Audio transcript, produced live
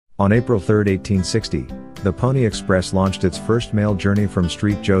On April 3, 1860, the Pony Express launched its first mail journey from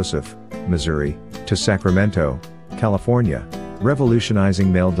St. Joseph, Missouri, to Sacramento, California,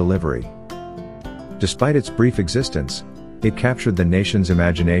 revolutionizing mail delivery. Despite its brief existence, it captured the nation's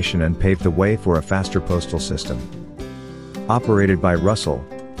imagination and paved the way for a faster postal system. Operated by Russell,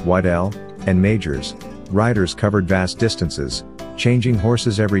 Waddell, and Majors, riders covered vast distances, changing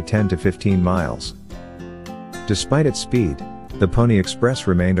horses every 10 to 15 miles. Despite its speed, the Pony Express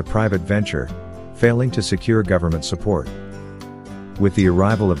remained a private venture, failing to secure government support. With the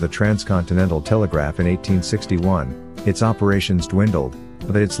arrival of the transcontinental telegraph in 1861, its operations dwindled,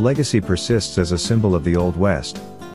 but its legacy persists as a symbol of the Old West,